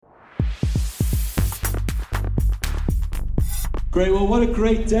Great, well what a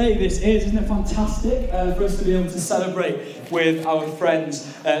great day this is, isn't it fantastic for us to be able to celebrate with our friends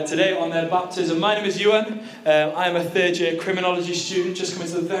today on their baptism. My name is Iwan, I am a third year criminology student, just coming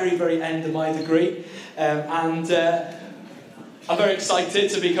to the very, very end of my degree, and I'm very excited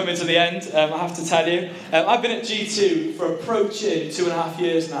to be coming to the end, I have to tell you. I've been at G2 for approaching 2.5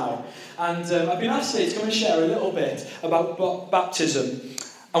 years now, and I've been asked today to come and share a little bit about baptism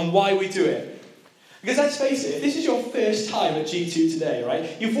and why we do it. Because let's face it, if this is your first time at G2 today,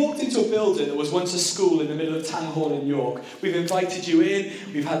 right, you've walked into a building that was once a school in the middle of Town Hall in York. We've invited you in,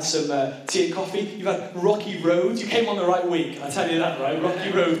 we've had some tea and coffee, you've had Rocky Road, you came on the right week, I tell you that, right,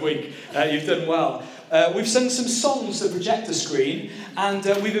 Rocky Road week, you've done well. We've sung some songs to the projector screen, and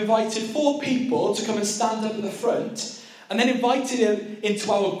we've invited 4 people to come and stand up at the front, and then invited them into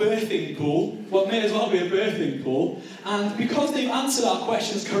our birthing pool, what may as well be a birthing pool, and because they've answered our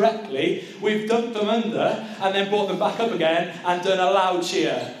questions correctly, we've dumped them under and then brought them back up again and done a loud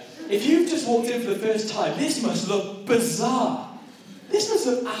cheer. If you've just walked in for the first time, this must look bizarre. This must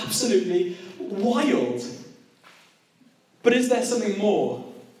look absolutely wild. But is there something more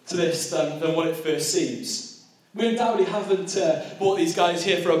to this than what it first seems? We undoubtedly haven't brought these guys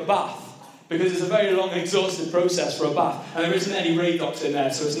here for a bath, because it's a very long, exhaustive process for a bath, and there isn't any Radox in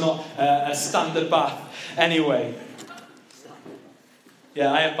there, so it's not a standard bath anyway.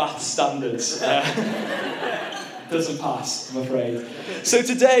 Yeah, I have bath standards. Doesn't pass, I'm afraid. So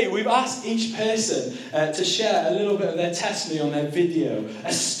today, we've asked each person to share a little bit of their testimony on their video,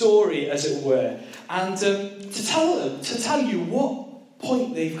 a story, as it were, and to tell you what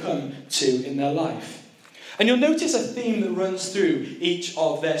point they've come to in their life. And you'll notice a theme that runs through each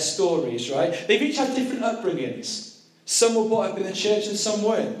of their stories, right? They've each had different upbringings. Some were brought up in the church and some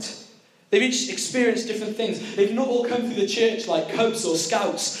weren't. They've each experienced different things. They've not all come through the church like Cubs or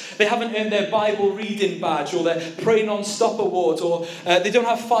Scouts. They haven't earned their Bible reading badge or their Pray Non-Stop award, or they don't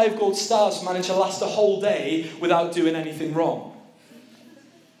have 5 gold stars for managing to last a whole day without doing anything wrong.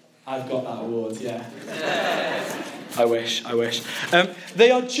 I've got that award, yeah. I wish.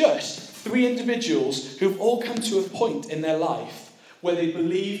 They are just 3 individuals who've all come to a point in their life where they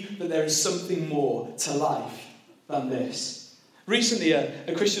believe that there is something more to life than this. Recently,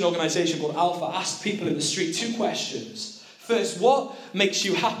 a Christian organisation called Alpha asked people in the street 2 questions. First, what makes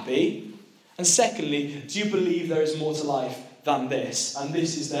you happy? And secondly, do you believe there is more to life than this? And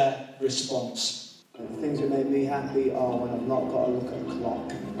this is their response. The things that make me happy are when I've not got to look at a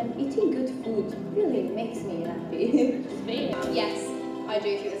clock. And eating good food really makes me happy. Yes, I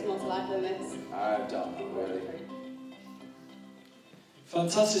do think there's more to life than this. I don't really.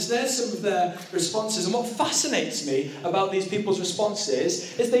 Fantastic. There's some of their responses. And what fascinates me about these people's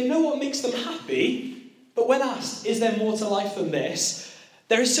responses is they know what makes them happy, but when asked, is there more to life than this?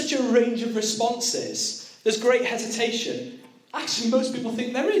 There is such a range of responses. There's great hesitation. Actually, most people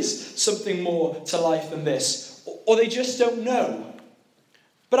think there is something more to life than this, or they just don't know.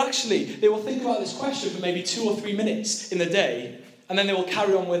 But actually, they will think about this question for maybe 2 or 3 minutes in the day, and then they will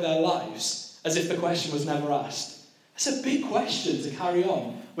carry on with their lives as if the question was never asked. It's a big question to carry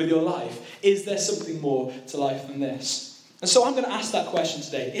on with your life. Is there something more to life than this? And so I'm going to ask that question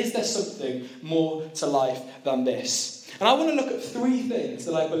today. Is there something more to life than this? And I want to look at 3 things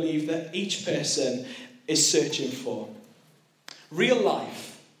that I believe that each person is searching for. Real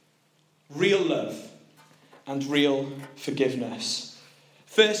life, real love, and real forgiveness.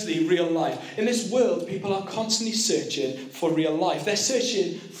 Firstly, real life. In this world, people are constantly searching for real life. They're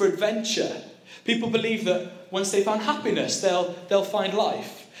searching for adventure. People believe that once they found happiness, they'll find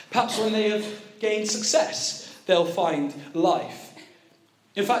life. Perhaps when they have gained success, they'll find life.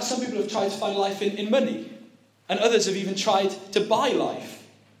 In fact, some people have tried to find life in money, and others have even tried to buy life.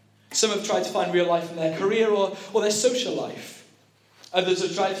 Some have tried to find real life in their career or their social life. Others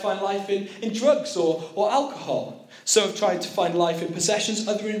have tried to find life in drugs or alcohol. Some have tried to find life in possessions,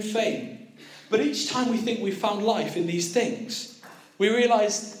 others in fame. But each time we think we've found life in these things, we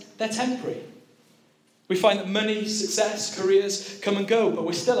realise they're temporary. We find that money, success, careers come and go, but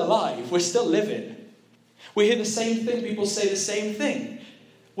we're still alive, we're still living. We hear the same thing, people say the same thing.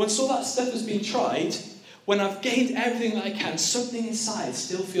 Once all that stuff has been tried, when I've gained everything that I can, something inside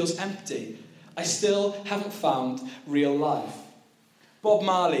still feels empty. I still haven't found real life. Bob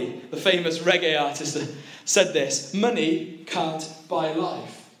Marley, the famous reggae artist, said this: money can't buy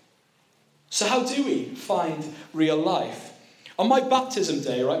life. So how do we find real life? On my baptism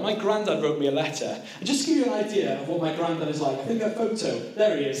day, right, my granddad wrote me a letter. And just to give you an idea of what my granddad is like, I think that photo,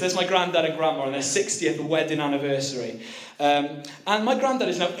 there he is. There's my granddad and grandma on their 60th wedding anniversary. And my granddad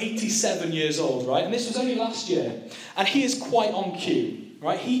is now 87 years old, right? And this was only last year. And he is quite on cue,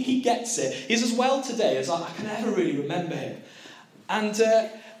 right? He gets it. He's as well today as I can ever really remember him. And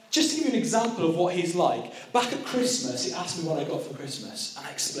just to give you an example of what he's like, back at Christmas, he asked me what I got for Christmas, and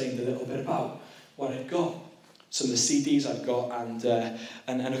I explained a little bit about what I'd got. Some of the CDs I'd got and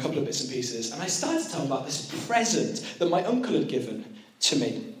a couple of bits and pieces. And I started to tell him about this present that my uncle had given to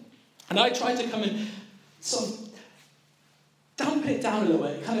me. And I tried to come and sort of dampen it down a little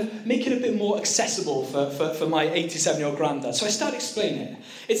bit, kind of make it a bit more accessible for my 87-year-old granddad. So I started explaining it.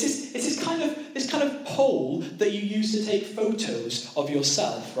 It's this kind of pole that you use to take photos of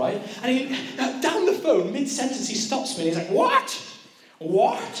yourself, right? And down the phone, mid-sentence, he stops me and he's like, "What?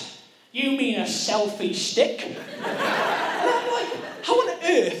 What? You mean a selfie stick?" And I'm like, how on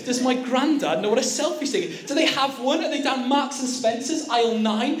earth does my granddad know what a selfie stick is? Do they have one? Are they down Marks and Spencer's, aisle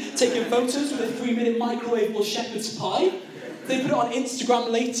 9, taking photos with a 3-minute microwavable shepherd's pie? They put it on Instagram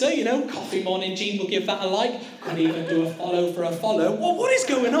later, coffee morning, Jean will give that a like. Couldn't even do a follow for a follow. What is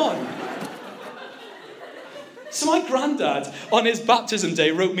going on? So my granddad, on his baptism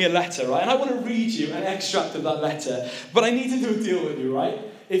day, wrote me a letter, right? And I want to read you an extract of that letter. But I need to do a deal with you, right?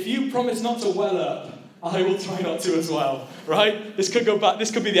 If you promise not to well up, I will try not to as well, right? This could go back.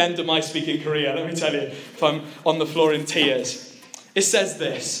 This could be the end of my speaking career, let me tell you, if I'm on the floor in tears. It says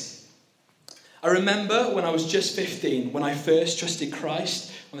this: "I remember when I was just 15, when I first trusted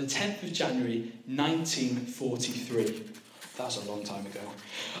Christ on the 10th of January, 1943. That was a long time ago.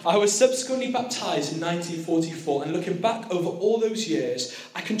 I was subsequently baptised in 1944, and looking back over all those years,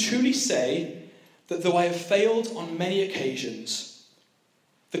 I can truly say that though I have failed on many occasions,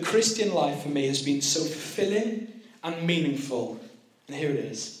 the Christian life for me has been so fulfilling and meaningful." And here it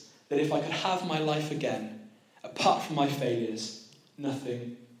is: "that if I could have my life again, apart from my failures,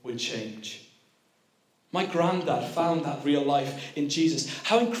 nothing would change." My granddad found that real life in Jesus.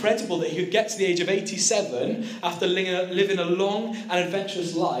 How incredible that he could get to the age of 87 after living a long and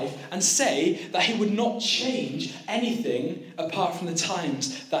adventurous life and say that he would not change anything apart from the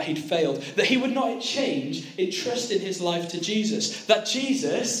times that he'd failed. That he would not change in trusting his life to Jesus. That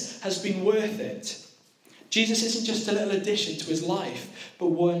Jesus has been worth it. Jesus isn't just a little addition to his life, but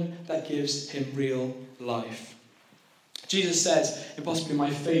one that gives him real life. Jesus says, in possibly my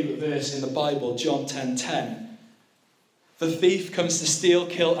favourite verse in the Bible, John 10:10, "The thief comes to steal,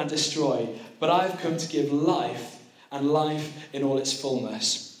 kill and destroy, but I've come to give life, and life in all its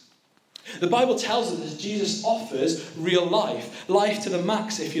fullness." The Bible tells us that Jesus offers real life to the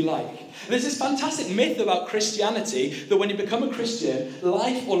max, if you like. There's this fantastic myth about Christianity that when you become a Christian,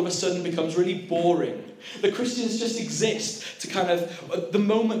 life all of a sudden becomes really boring. The Christians just exist to kind of, the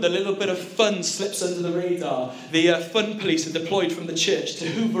moment the little bit of fun slips under the radar, the fun police are deployed from the church to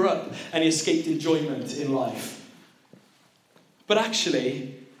hoover up any escaped enjoyment in life. But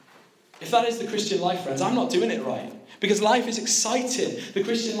actually, if that is the Christian life, friends, I'm not doing it right. Because life is exciting. The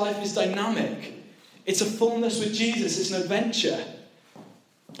Christian life is dynamic. It's a fullness with Jesus. It's an adventure.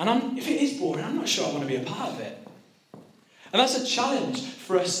 And if it is boring, I'm not sure I want to be a part of it. And that's a challenge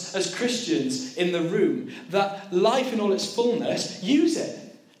for us as Christians in the room, that life in all its fullness, use it.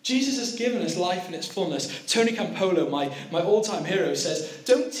 Jesus has given us life in its fullness. Tony Campolo, my all-time hero, says,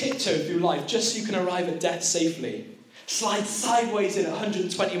 "Don't tiptoe through life just so you can arrive at death safely. Slide sideways in at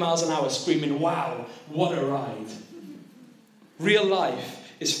 120 miles an hour, screaming, 'Wow, what a ride.'" Real life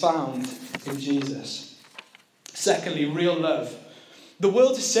is found in Jesus. Secondly, real love. The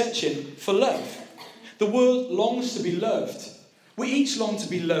world is searching for love. The world longs to be loved. We each long to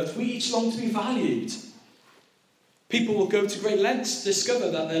be loved. We each long to be valued. People will go to great lengths to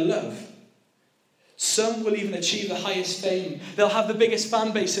discover that they're loved. Some will even achieve the highest fame. They'll have the biggest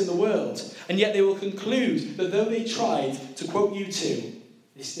fan base in the world. And yet they will conclude that though they tried, to quote U2,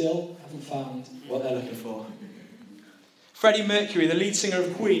 they still haven't found what they're looking for. Freddie Mercury, the lead singer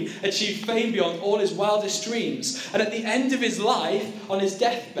of Queen, achieved fame beyond all his wildest dreams. And at the end of his life, on his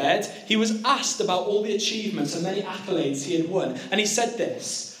deathbed, he was asked about all the achievements and many accolades he had won. And he said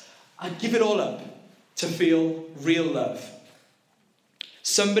this: "I'd give it all up to feel real love."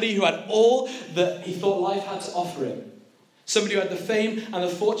 Somebody who had all that he thought life had to offer him. Somebody who had the fame and the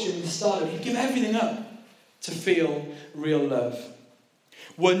fortune and the stardom. He'd give everything up to feel real love.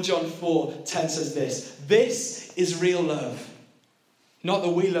 1 John 4:10 says this: "This is real love. Not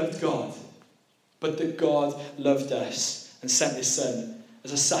that we loved God, but that God loved us and sent his Son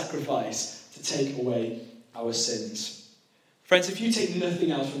as a sacrifice to take away our sins." Friends, if you take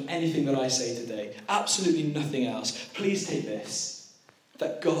nothing else from anything that I say today, absolutely nothing else, please take this: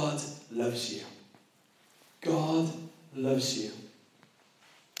 that God loves you. God loves you.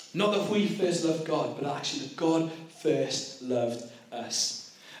 Not that we first loved God, but actually that God first loved us.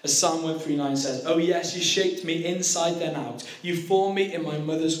 As Psalm 139 says, "Oh yes, you shaped me inside then out. You formed me in my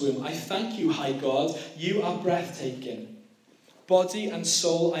mother's womb. I thank you, high God. You are breathtaking. Body and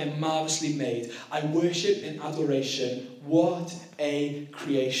soul, I am marvelously made. I worship in adoration. What a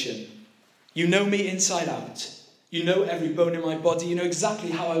creation. You know me inside out. You know every bone in my body. You know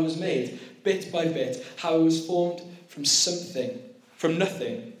exactly how I was made, bit by bit, how I was formed from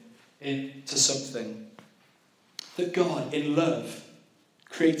nothing into something. That God, in love,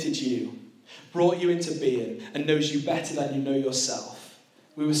 created you, brought you into being, and knows you better than you know yourself.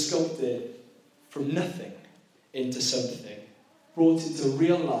 We were sculpted from nothing into something, brought into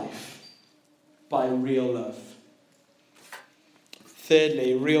real life by real love.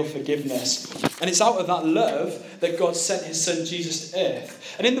 Thirdly, real forgiveness. And it's out of that love that God sent his son Jesus to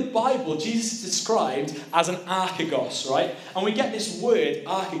earth. And in the Bible, Jesus is described as an archegos, right? And we get this word,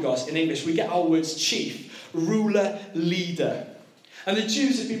 archegos, in English. We get our words chief, ruler, leader. And the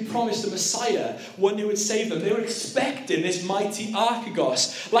Jews had been promised a Messiah, one who would save them. They were expecting this mighty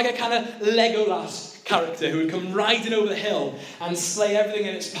archegos, like a kind of Legolas character who would come riding over the hill and slay everything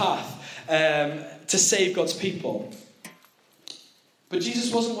in its path to save God's people. But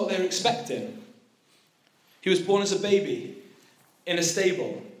Jesus wasn't what they were expecting. He was born as a baby in a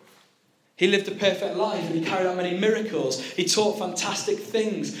stable. He lived a perfect life and he carried out many miracles. He taught fantastic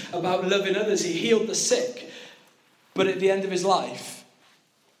things about loving others. He healed the sick. But at the end of his life,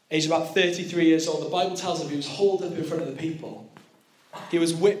 aged about 33 years old, the Bible tells us he was hauled up in front of the people. He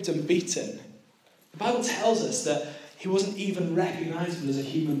was whipped and beaten. The Bible tells us that he wasn't even recognizable as a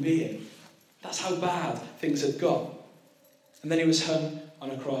human being. That's how bad things had got. And then he was hung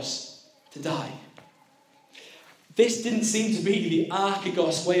on a cross to die. This didn't seem to be the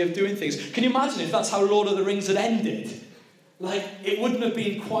archegos way of doing things. Can you imagine if that's how Lord of the Rings had ended? Like, it wouldn't have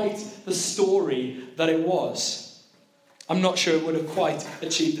been quite the story that it was. I'm not sure it would have quite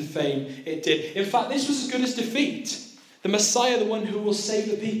achieved the fame it did. In fact, this was as good as defeat. The Messiah, the one who will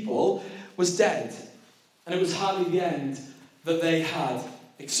save the people, was dead. And it was hardly the end that they had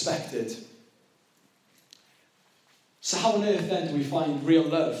expected. So how on earth then do we find real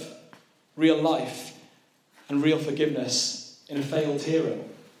love, real life, and real forgiveness in a failed hero?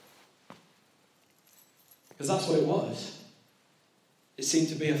 Because that's what it was. It seemed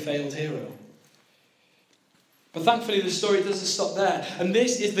to be a failed hero. But thankfully the story doesn't stop there. And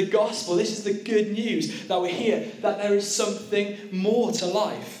this is the gospel, this is the good news that we hear, that there is something more to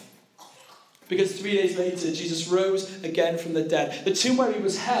life. Because 3 days later, Jesus rose again from the dead. The tomb where he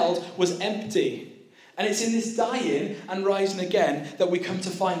was held was empty. And it's in this dying and rising again that we come to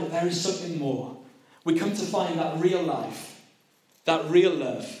find that there is something more. We come to find that real life, that real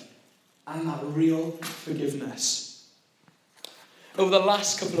love, and that real forgiveness. Over the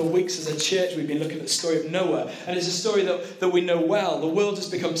last couple of weeks as a church, we've been looking at the story of Noah. And it's a story that we know well. The world has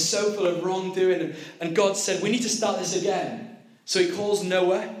become so full of wrongdoing. And God said, we need to start this again. So he calls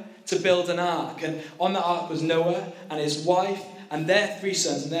Noah to build an ark. And on that ark was Noah and his wife and their 3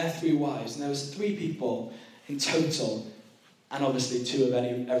 sons and their 3 wives. And there was 3 people in total. And obviously 2 of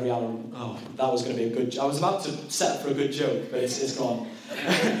every animal. Oh, that was going to be a good joke. I was about to set up for a good joke, but it's gone.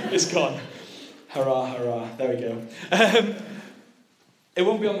 It's gone. Hurrah, hurrah. There we go. It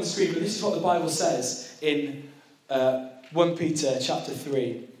won't be on the screen, but this is what the Bible says in 1 Peter chapter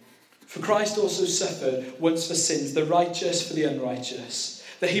 3. For Christ also suffered once for sins, the righteous for the unrighteous,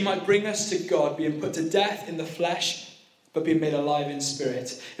 that he might bring us to God, being put to death in the flesh, but being made alive in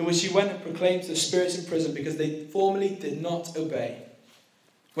spirit, in which he went and proclaimed to the spirits in prison because they formerly did not obey.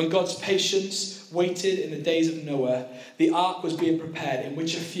 When God's patience waited in the days of Noah, the ark was being prepared, in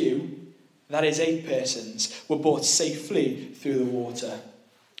which a few, that is 8 persons, were brought safely through the water.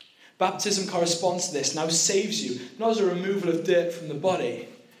 Baptism corresponds to this, now saves you, not as a removal of dirt from the body,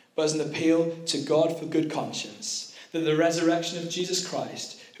 but as an appeal to God for good conscience, that the resurrection of Jesus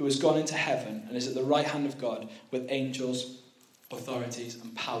Christ, who has gone into heaven and is at the right hand of God, with angels, authorities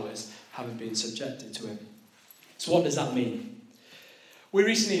and powers having been subjected to him. So what does that mean? We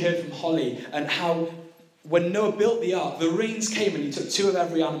recently heard from Holly and how when Noah built the ark, the rains came and he took 2 of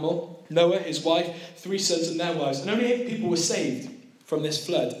every animal, Noah, his wife, 3 sons and their wives, and only 8 people were saved from this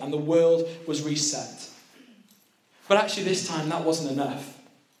flood, and the world was reset. But actually this time that wasn't enough.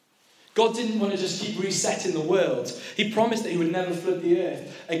 God didn't want to just keep resetting the world. He promised that he would never flood the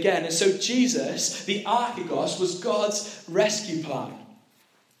earth again. And so Jesus, the archegos, was God's rescue plan.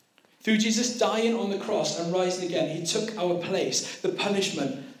 Through Jesus dying on the cross and rising again, he took our place, the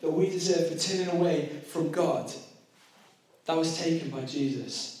punishment that we deserve for turning away from God. That was taken by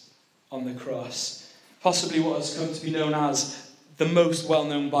Jesus on the cross. Possibly what has come to be known as the most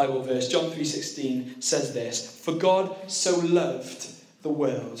well-known Bible verse. John 3:16 says this, "For God so loved the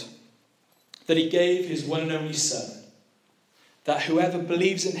world that he gave his one and only Son, that whoever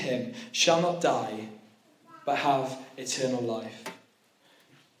believes in him shall not die, but have eternal life.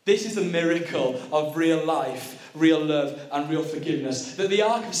 This is the miracle of real life, real love, and real forgiveness. That the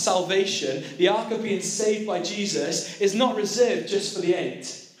ark of salvation, the ark of being saved by Jesus, is not reserved just for the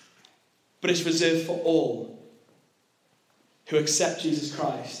 8, but it's reserved for all who accept Jesus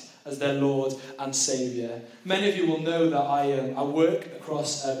Christ as their Lord and Saviour. Many of you will know that I work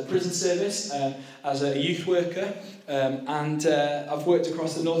across the prison service as a youth worker, and I've worked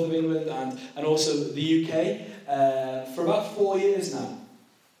across the north of England and also the UK for about 4 years now.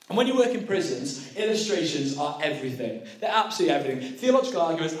 And when you work in prisons, illustrations are everything. They're absolutely everything. Theological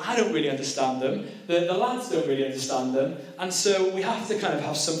arguments, I don't really understand them. The lads don't really understand them. And so we have to kind of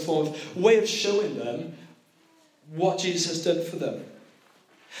have some form of way of showing them what Jesus has done for them.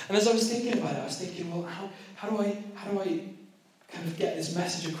 And as I was thinking about it, I was thinking, well, how do I kind of get this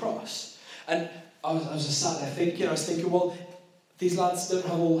message across? And I was just sat there thinking, well, these lads don't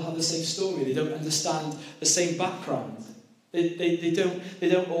all have the same story. They don't understand the same background. They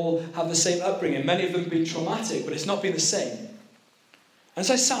don't all have the same upbringing. Many of them have been traumatic, but it's not been the same. And as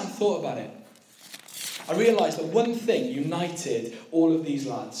I sat and thought about it, I realised that one thing united all of these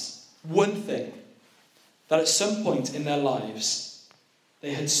lads. One thing. That at some point in their lives,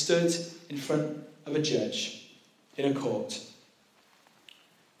 they had stood in front of a judge in a court.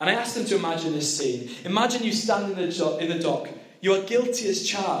 And I asked them to imagine this scene. Imagine you stand in the dock. You are guilty as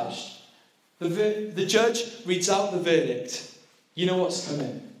charged. The judge reads out the verdict. You know what's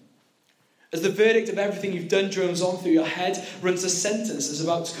coming. As the verdict of everything you've done drones on through your head, runs the sentence that's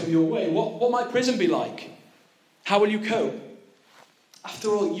about to come your way. What might prison be like? How will you cope? After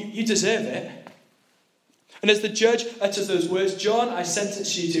all, you deserve it. And as the judge utters those words, John, I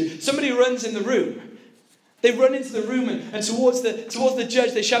sentence you to. Somebody runs in the room. They run into the room and towards the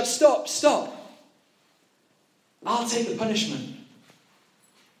judge they shout, stop. I'll take the punishment.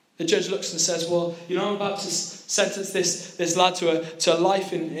 The judge looks and says, well, I'm about to sentence this lad to a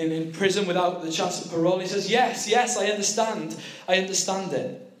life in prison without the chance of parole. He says, yes, I understand. I understand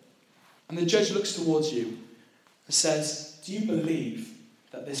it. And the judge looks towards you and says, do you believe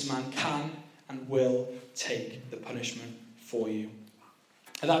that this man can and will take the punishment for you?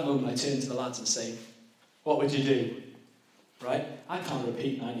 At that moment, I turn to the lads and say, what would you do? Right? I can't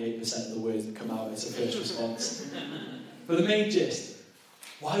repeat 98% of the words that come out as a first response. But the main gist,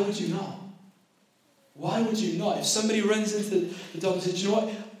 why would you not? Why would you not? If somebody runs into the dock and says, you know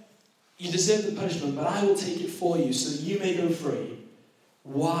what? You deserve the punishment, but I will take it for you so that you may go free.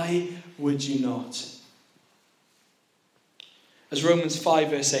 Why would you not? As Romans 5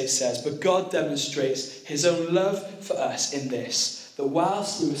 verse 8 says, but God demonstrates his own love for us in this, that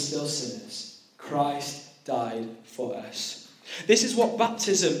whilst we were still sinners, Christ died for us. This is what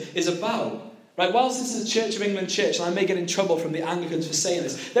baptism is about. Right, whilst this is a Church of England church, and I may get in trouble from the Anglicans for saying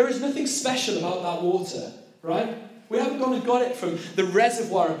this, there is nothing special about that water, right? We haven't gone and got it from the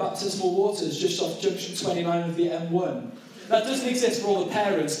reservoir of baptismal waters just off junction 29 of the M1. That doesn't exist for all the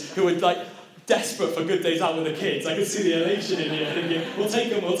parents who are desperate for good days out with the kids. I can see the elation in here thinking,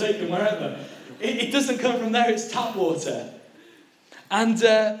 we'll take them wherever. It doesn't come from there, it's tap water. And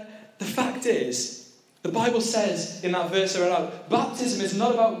the fact is, the Bible says in that verse I read out, baptism is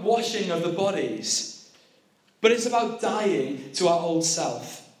not about washing of the bodies, but it's about dying to our old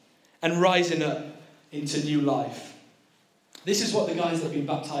self and rising up into new life. This is what the guys that have been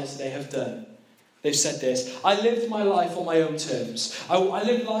baptized today have done. They've said this, I lived my life on my own terms. I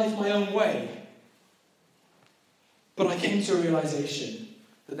lived life my own way. But I came to a realization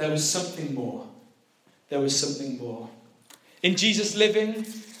that there was something more. There was something more. In Jesus living,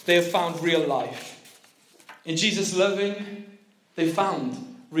 they have found real life. In Jesus loving, they found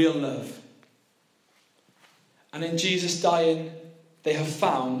real love. And in Jesus dying, they have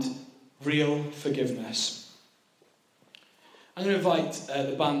found real forgiveness. I'm going to invite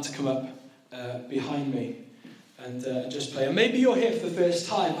the band to come up behind me and just play. And maybe you're here for the first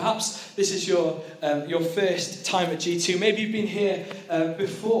time. Perhaps this is your first time at G2. Maybe you've been here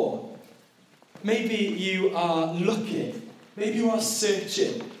before. Maybe you are looking. Maybe you are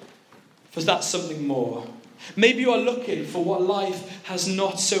searching for that something more. Maybe you are looking for what life has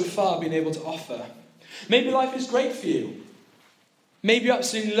not so far been able to offer. Maybe life is great for you. Maybe you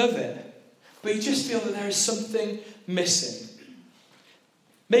absolutely love it. But you just feel that there is something missing.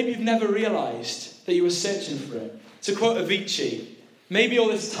 Maybe you've never realised that you were searching for it. To quote Avicii, maybe all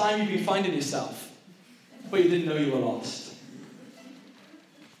this time you've been finding yourself, but you didn't know you were lost.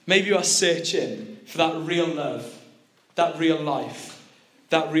 Maybe you are searching for that real love, that real life,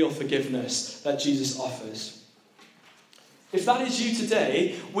 that real forgiveness that Jesus offers. If that is you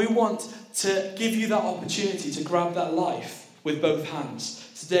today, we want to give you that opportunity to grab that life with both hands.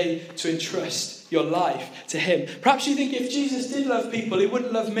 today to entrust your life to him. Perhaps you think if Jesus did love people, he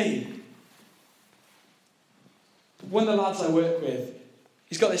wouldn't love me. One of the lads I work with,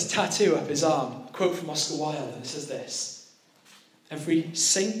 he's got this tattoo up his arm, a quote from Oscar Wilde, and it says this: "Every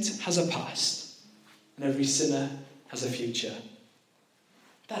saint has a past, and every sinner has a future."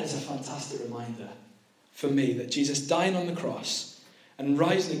 That is a fantastic reminder for me that Jesus dying on the cross and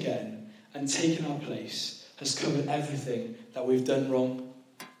rising again and taking our place has covered everything that we've done wrong,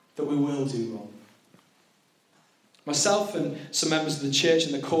 that we will do wrong. Myself and some members of the church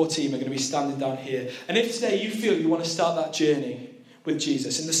and the core team are going to be standing down here. And if today you feel you want to start that journey with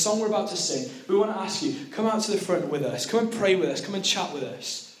Jesus, in the song we're about to sing, we want to ask you, come out to the front with us. Come and pray with us. Come and chat with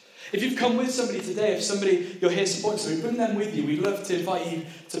us. If you've come with somebody today, if somebody you're here supporting somebody, bring them with you. We'd love to invite you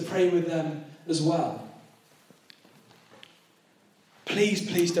to pray with them as well.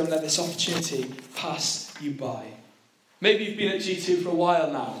 Please don't let this opportunity pass you by. Maybe you've been at G2 for a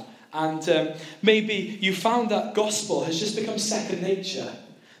while now, and maybe you found that gospel has just become second nature.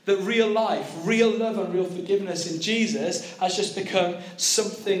 That real life, real love and real forgiveness in Jesus has just become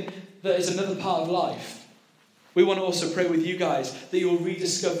something that is another part of life. We want to also pray with you guys that you'll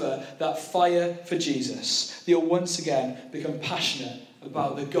rediscover that fire for Jesus. That you'll once again become passionate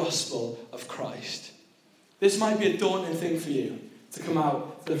about the gospel of Christ. This might be a daunting thing for you to come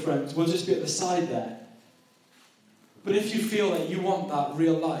out to the front. We'll just be at the side there. But if you feel that you want that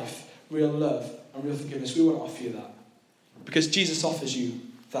real life, real love and real forgiveness, we want to offer you that. Because Jesus offers you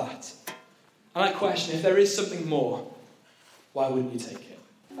that. And I question, if there is something more, why wouldn't you take it?